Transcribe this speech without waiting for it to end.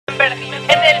en el beat.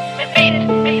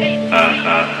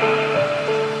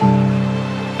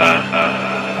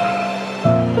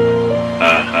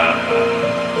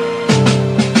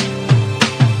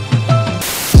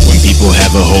 People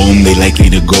have a home, they likely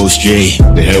to go stray.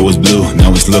 The hair was blue,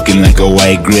 now it's looking like a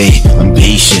white gray. I'm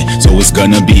patient, so it's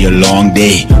gonna be a long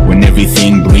day when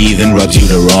everything breathing rubs you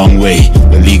the wrong way.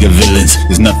 The League of Villains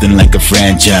is nothing like a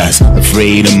franchise.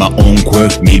 Afraid of my own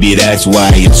quirk, maybe that's why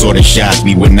it sorta shocked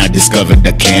me when I discovered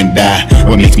I can't die.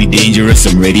 What makes me dangerous,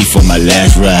 I'm ready for my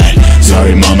last ride.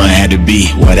 Sorry mama, I had to be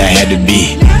what I had to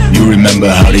be. You remember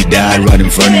how they died right in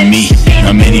front of me?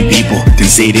 How many people can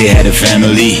say they had a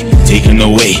family taken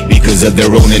away because of their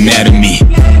own anatomy?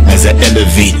 As I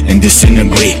elevate and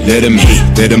disintegrate, let them hate,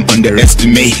 let them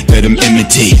underestimate, let them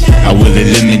imitate. I will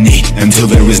eliminate until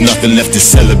there is nothing left to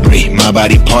celebrate. My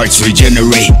body parts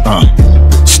regenerate.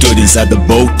 Stood inside the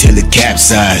boat till it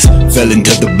capsized, fell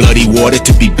into the bloody water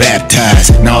to be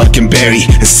baptized. Now I can bury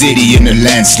a city in a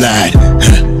landslide.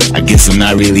 I guess I'm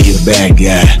not really a bad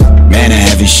guy. Man, I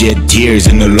haven't shed tears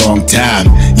in a long time.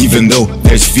 Even though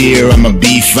there's fear, I'ma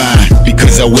be fine,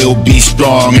 because I will be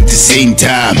strong at the same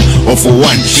time. Or for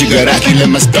one, Shigaraki, let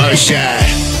my star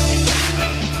shine.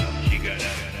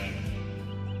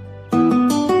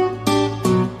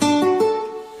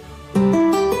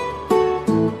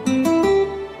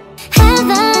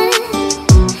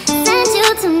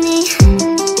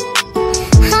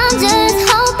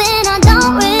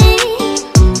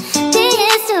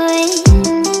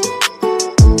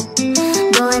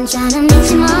 Tryna meet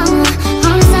your mama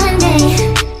on a Sunday,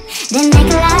 then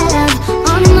make a lot of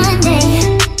on a Monday.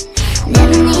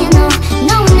 Never need no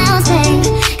one else,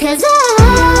 babe.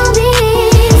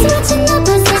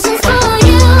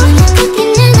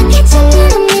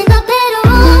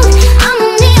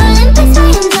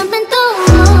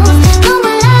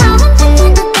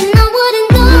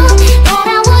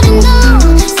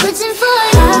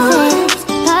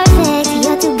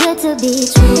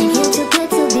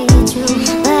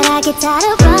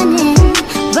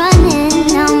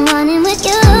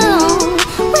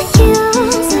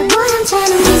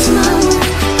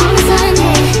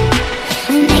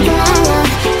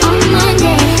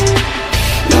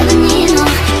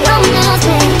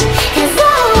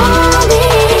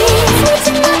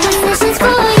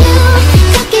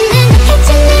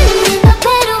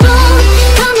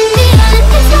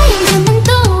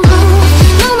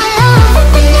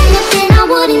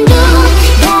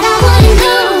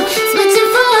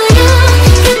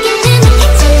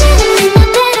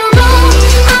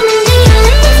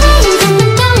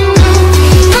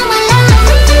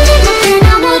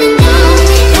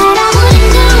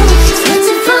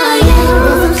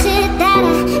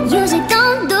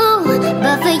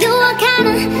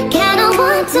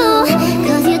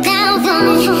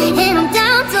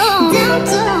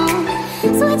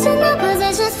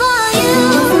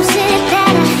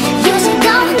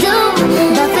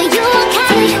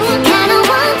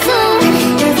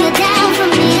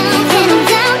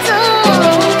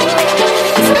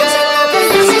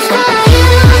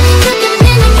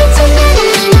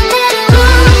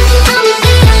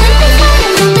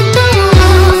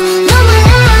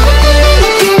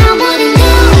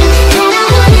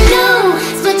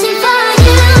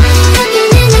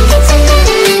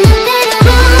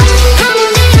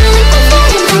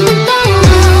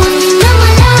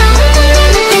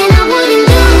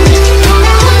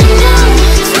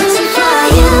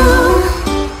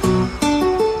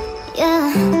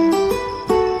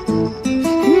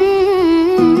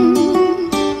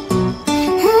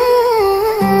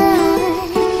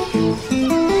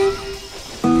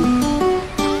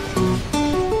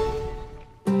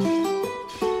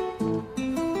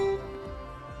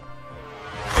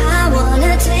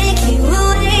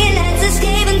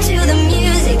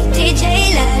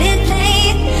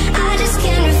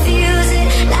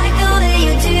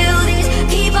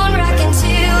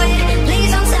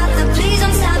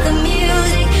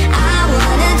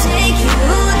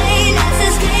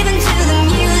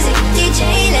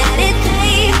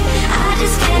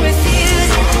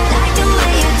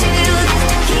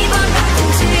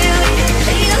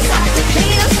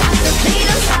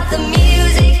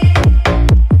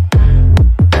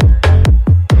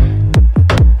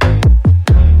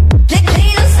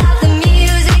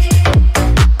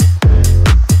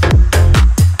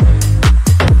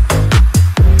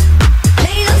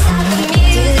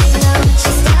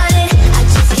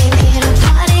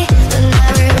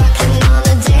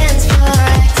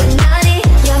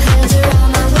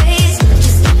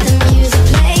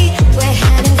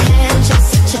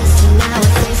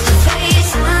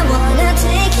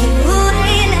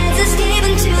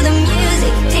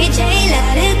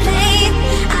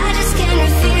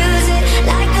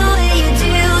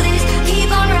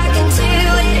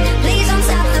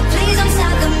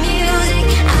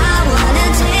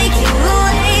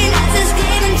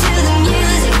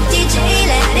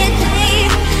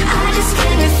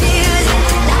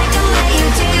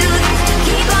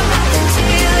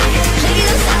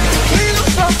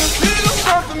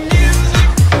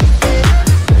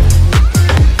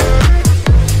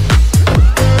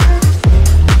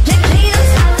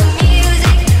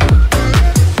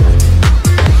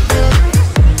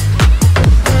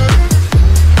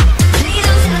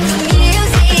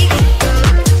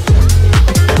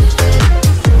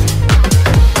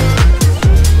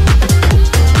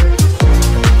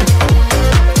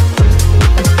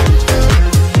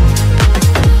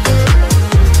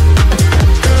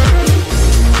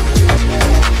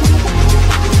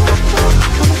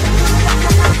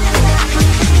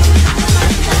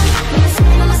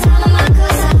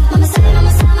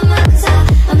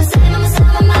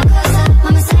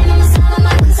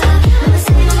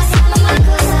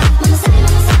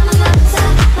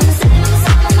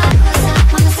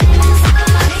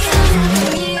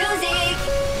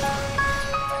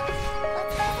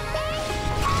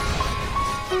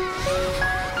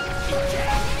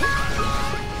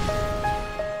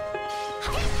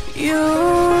 You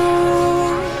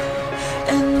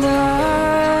and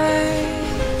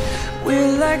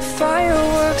we're like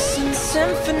fireworks and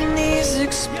symphonies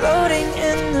exploding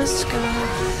in the sky.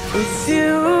 With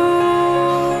you,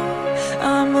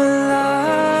 I'm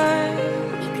alive.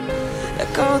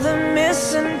 Like all the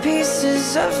missing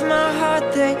pieces of my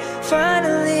heart, they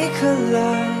finally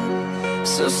collide.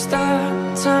 So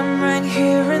stop time right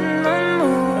here in the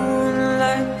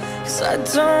moonlight, 'cause I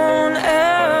don't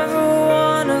ever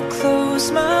wanna close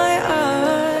my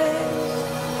eyes.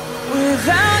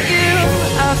 Without you,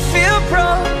 I feel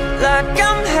broke, like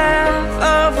I'm half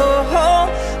of a whole.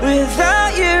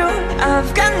 Without you,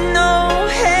 I've got no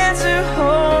hand to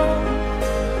hold.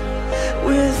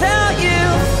 Without you,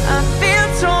 I feel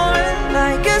torn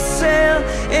like a sail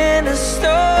in a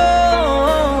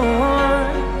storm.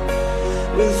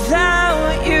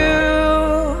 Without you,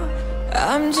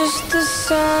 I'm just a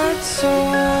sad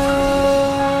song.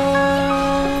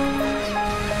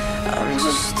 I'm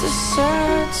just a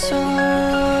sad song.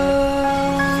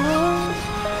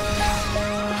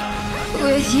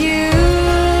 With you,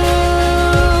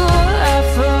 I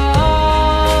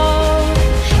fall.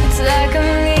 It's like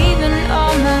I'm leaving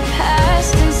all my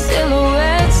past in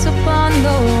silhouettes upon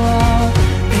the wall.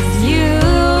 With you,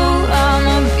 I'm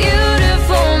a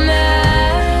beautiful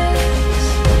mess.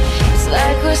 It's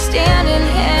like we're standing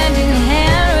hand in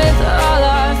hand with all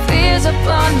our fears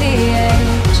upon the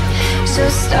edge. So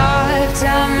start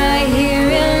time right here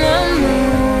in the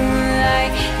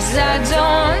moonlight, 'cause I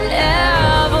don't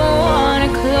ever wanna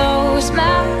close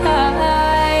my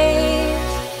eyes.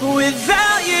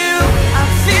 Without you, I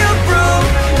feel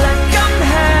broke, like I'm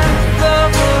half of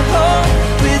a whole.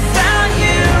 Without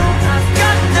you, I've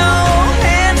got no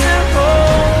hand to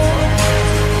hold.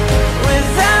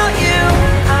 Without you,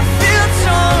 I feel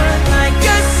torn like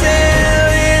a sail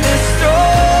in a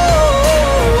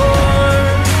storm.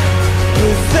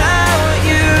 Without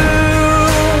you,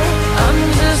 I'm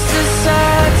just a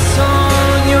sad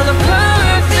song. You're the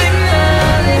perfect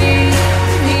melody,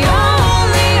 the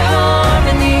only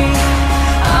harmony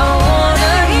I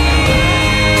wanna hear.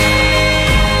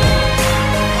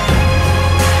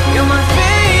 You're my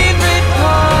favorite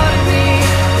part of me.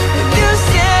 With you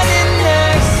standing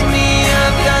next to me,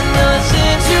 I've got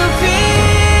nothing to fear.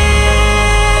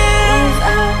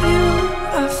 Without you,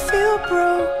 I feel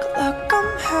broke, like I'm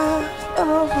half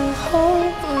of a whole.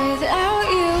 Without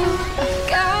you, I've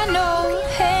got no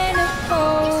hand to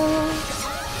hold.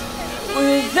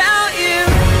 Without you,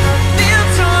 I feel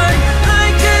torn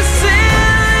like a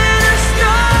sail in a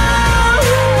storm.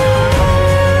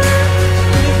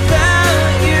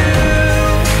 Without you,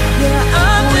 yeah,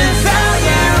 I'm without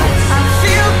you. I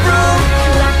feel broke,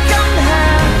 like I'm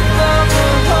half of a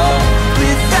whole.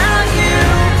 Without you,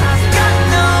 I've got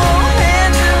no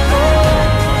hand to hold.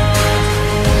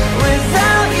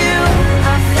 Without you,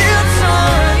 I feel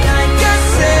torn like a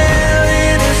sail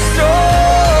in a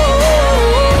storm.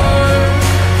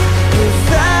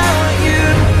 Without you,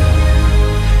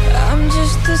 I'm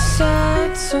just a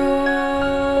sad song.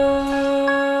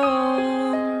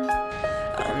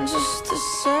 I'm just a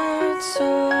sad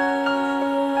song.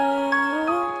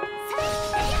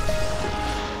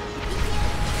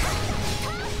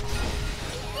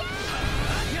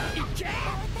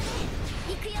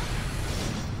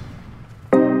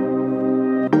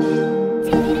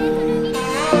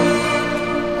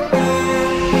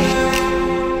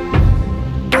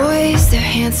 Boys, they're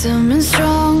handsome and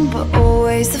strong, but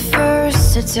always the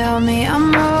first to tell me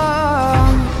I'm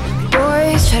wrong.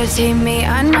 Boys try to tame me,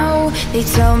 I know. They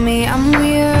tell me I'm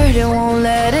weird and won't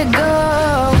let it go.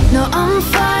 No, I'm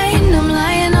fine, I'm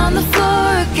lying on the floor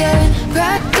again.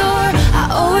 Cracked door, I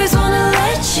always wanna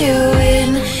let you in.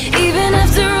 Even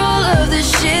after all of this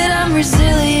shit, I'm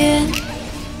resilient.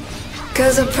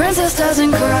 'Cause a princess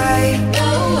doesn't cry.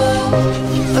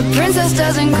 A princess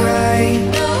doesn't cry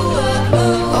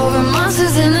over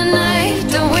monsters in the night.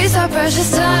 Don't waste our precious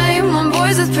time on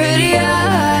boys with pretty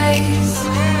eyes.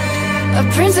 A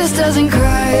princess doesn't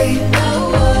cry.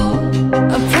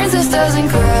 A princess doesn't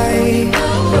cry.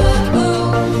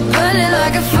 Burning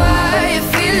like a fire,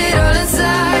 feel it all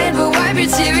inside, but wipe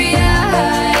your teary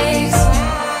eyes.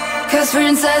 'Cause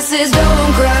princesses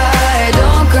don't cry,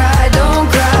 don't cry, don't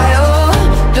cry, oh,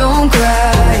 don't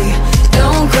cry,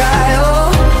 don't cry, oh,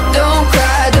 don't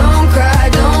cry, don't cry,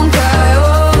 don't cry,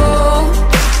 oh.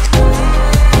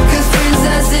 'Cause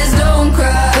princesses don't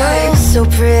cry. Girls so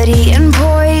pretty and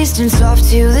poised and soft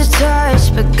to the touch,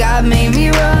 but God made me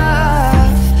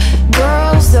rough.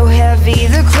 Girls so heavy,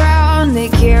 the crown they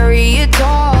carry it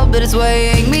tall, but it's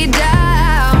weighing me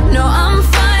down. No, I'm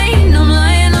fine, I'm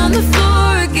lying on the floor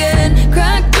again.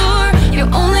 Cracked door,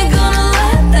 you're only gonna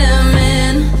let them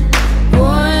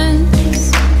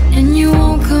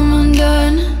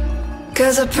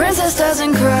a princess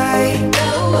doesn't cry.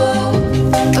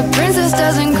 A princess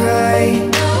doesn't cry.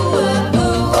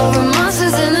 Over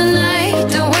monsters in the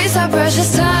night. Don't waste our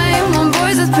precious time on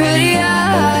boys with pretty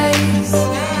eyes.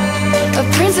 A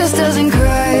princess doesn't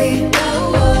cry.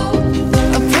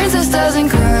 A princess doesn't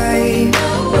cry.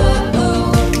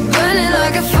 Burning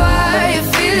like a fire,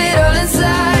 feel it all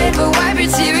inside, but wipe your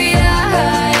teary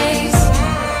eyes.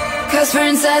 Cause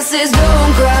princesses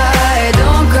don't cry,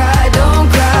 don't cry, don't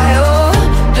cry, oh,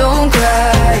 don't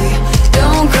cry,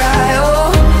 don't cry,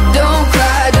 oh, don't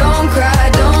cry, don't cry,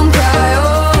 don't cry,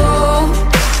 oh.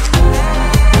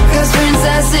 Cause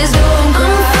princesses don't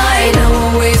cry. I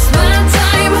won't waste my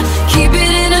time, keep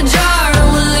it in a jar, I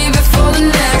won't leave it for the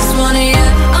next one, yeah.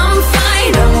 I'm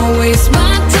fine, I won't waste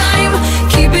my time,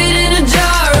 keep it in a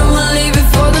jar, I won't leave it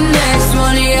for the next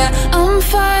one, yeah. I'm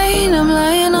fine, I'm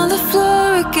lying on the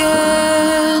floor again.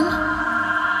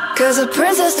 Cause a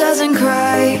princess doesn't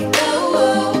cry.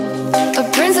 A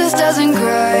princess doesn't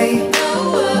cry.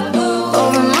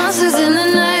 Over monsters in the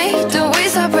night. Don't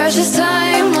waste our precious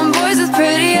time on boys with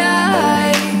pretty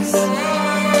eyes.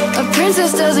 A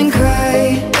princess doesn't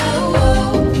cry.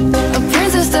 A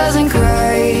princess doesn't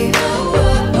cry.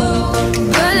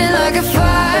 Burning like a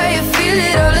fire, feel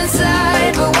it all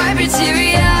inside, but wipe your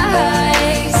teary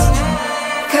eyes.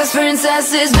 Cause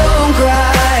princesses don't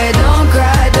cry, don't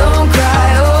cry, don't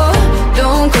cry, oh,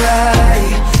 don't cry,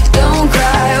 don't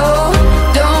cry, oh,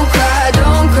 don't cry,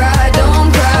 don't cry,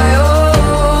 don't cry,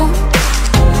 oh.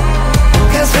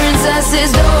 Cause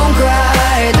princesses don't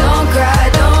cry, don't cry,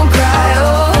 don't cry,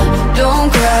 oh, don't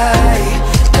cry,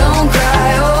 don't cry,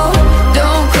 oh,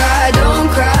 don't cry, don't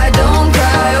cry, don't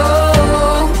cry,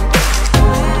 oh.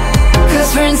 Cause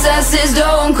princesses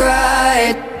don't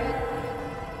cry.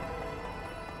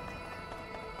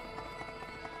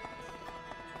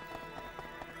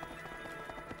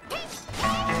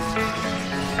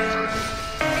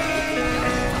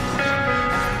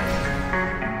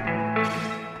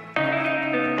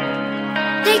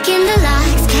 Picking the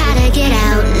locks, gotta get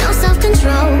out. No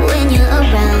self-control when you're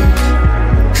around.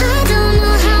 I don't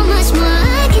know how much more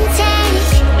I can take.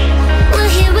 We're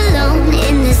here alone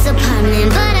in this apartment,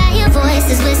 but I hear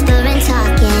voices whispering,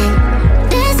 talking.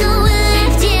 There's nowhere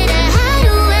left here to hide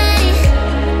away.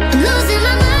 I'm losing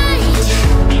my mind.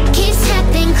 Keep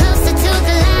stepping closer to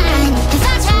the line. If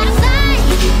I try to fight,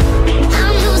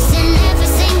 I'm losing every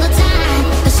single time.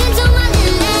 Pushing to my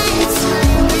limits,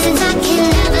 since I can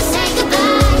never say goodbye.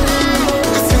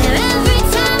 I swear every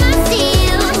time I see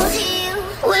you,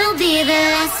 we're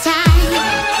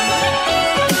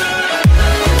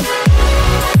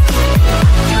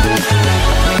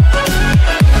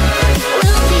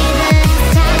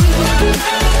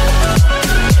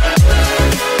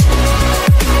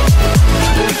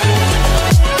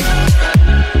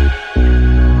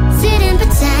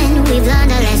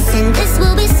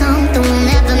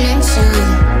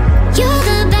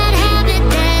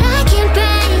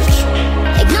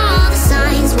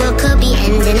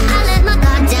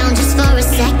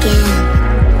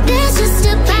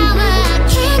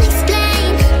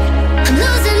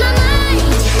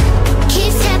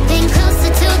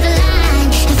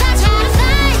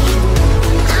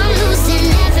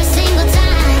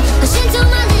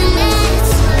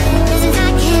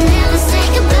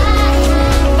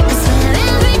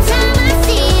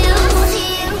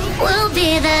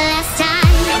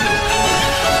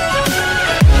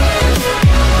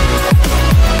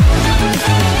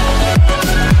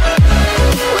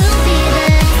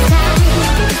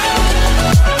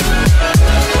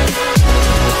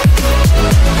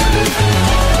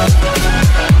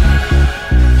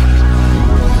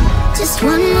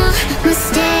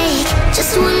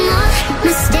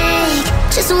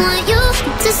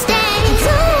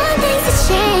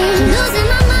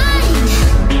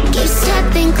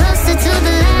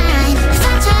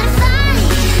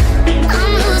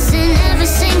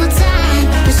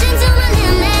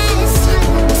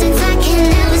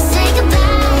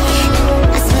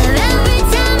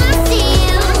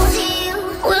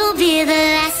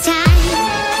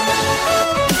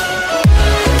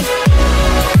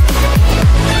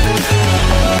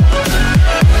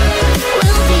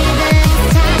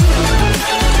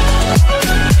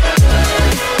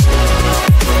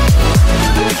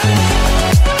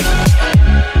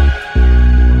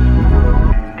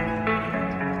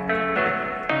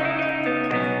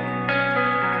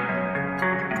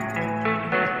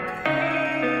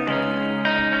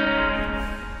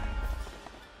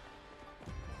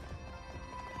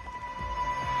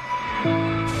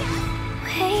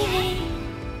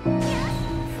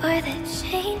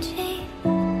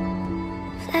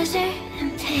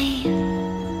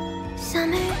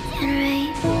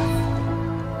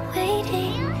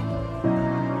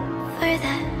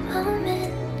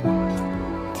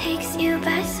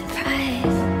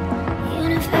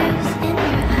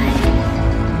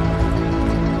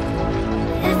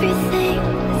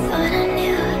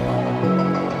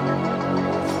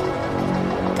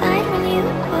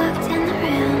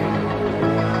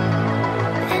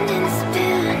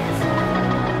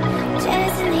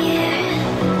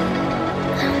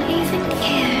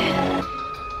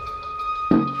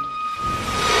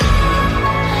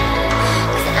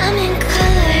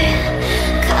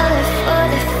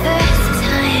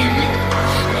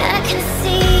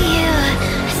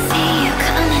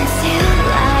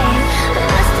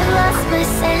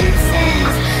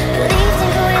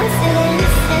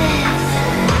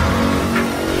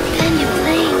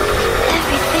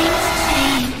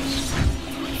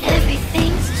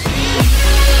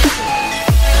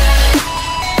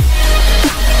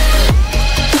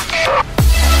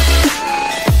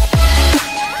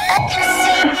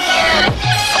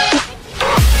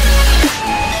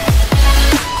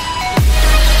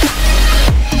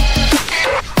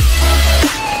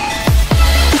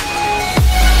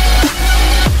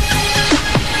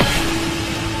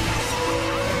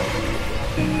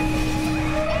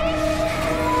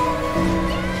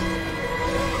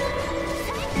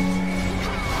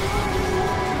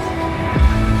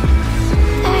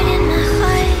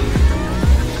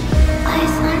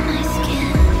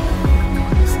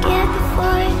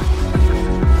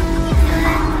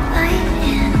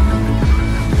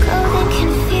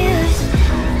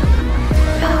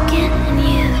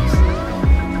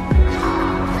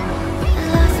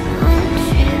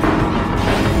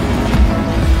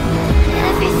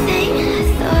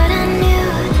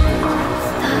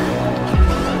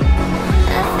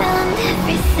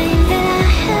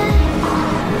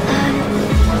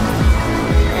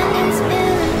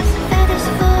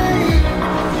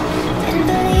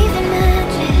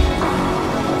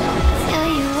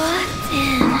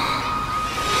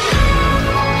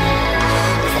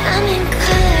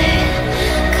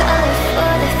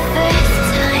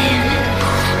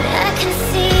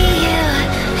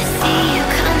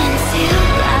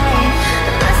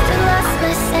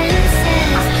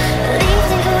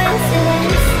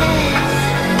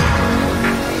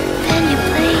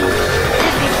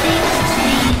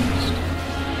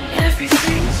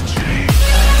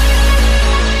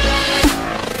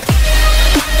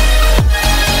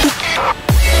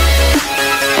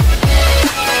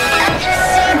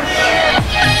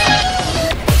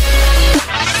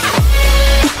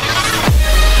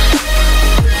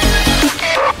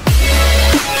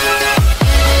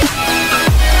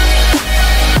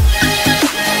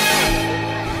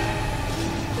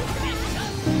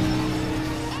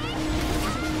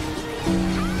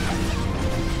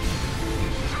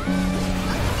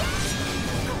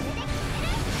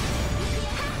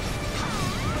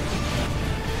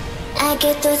I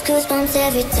get those goosebumps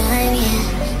every time,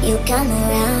 yeah. You come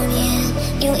around, yeah.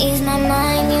 You ease my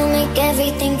mind, you make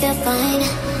everything feel fine.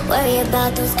 Worry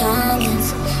about those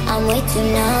comments, I'm way too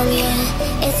numb,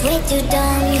 yeah. It's way too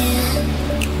dumb, yeah.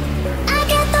 I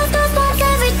get those goosebumps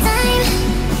every time.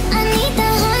 I need the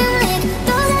Heimlich,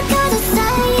 throw that to the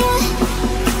side, yeah.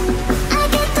 I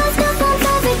get those goosebumps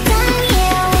every time,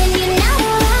 yeah. When you're not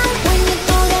around, when you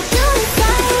throw that to the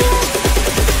side, yeah.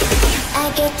 I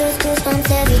get those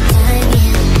goosebumps every time,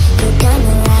 yeah. You come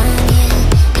around, yeah.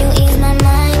 You ease my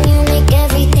mind, you make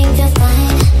everything feel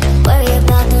fine. Worry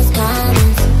about those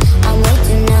comments, I'm way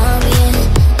too numb,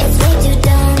 yeah. It's way too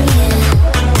dumb, yeah.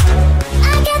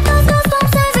 I get those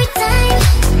goosebumps every time.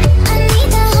 I need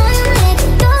the Heimlich,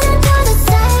 throw that to the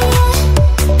side, yeah.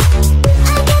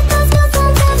 I get those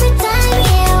goosebumps every time,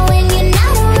 yeah. When you're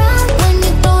not around, when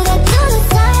you throw that to the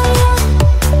side, yeah.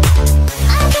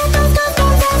 I get those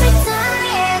goosebumps every time,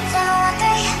 yeah. 2, 1,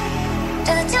 3,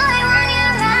 to the 2, 1,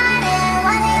 you're riding.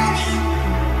 Why they on me?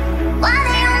 Why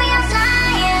they on me? I'm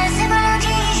flying, super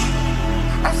low-key.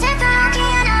 I'm super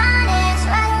low-key and honest,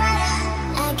 right.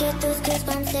 I get those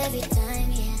goosebumps every time,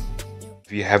 yeah.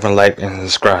 If you haven't liked and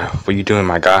subscribed, what you doing,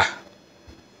 my guy?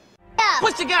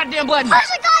 Push the goddamn button. Push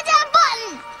the goddamn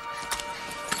button!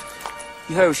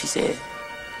 You heard what she said.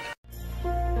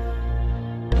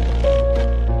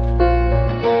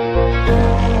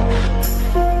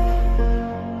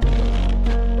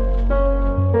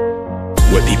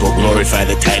 Where people glorify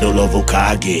the title of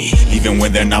Hokage, even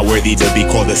when they're not worthy to be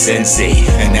called a sensei.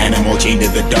 An animal chained to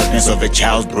the darkness of a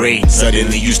child's brain.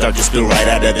 Suddenly you start to spill right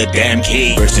out of the damn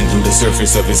cave, bursting through the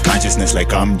surface of his consciousness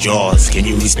like I'm Jaws. Can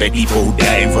you respect people who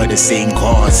dying for the same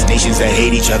cause? Nations that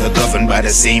hate each other governed by the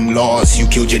same laws. You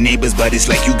killed your neighbors but it's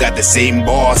like you got the same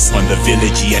boss. On the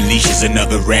village he unleashes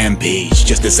another rampage.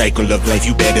 Just a cycle of life,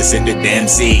 you better send a damn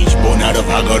sage. Born out of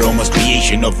Hagoroma's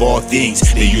creation of all things.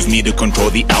 They use me to control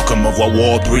the outcome of what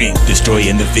war brings.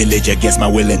 Destroying the village against my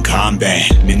will in combat.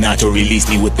 Minato released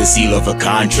me with the seal of a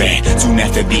contract. Soon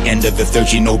after the end of the Third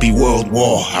Shinobi World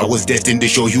War, I was destined to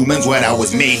show humans what I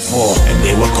was made for. And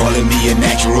they were calling me a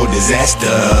natural disaster.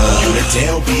 You're a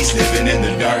tail beast living in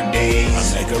the dark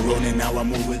days. I'm like a Ronin, now I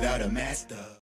move without a master.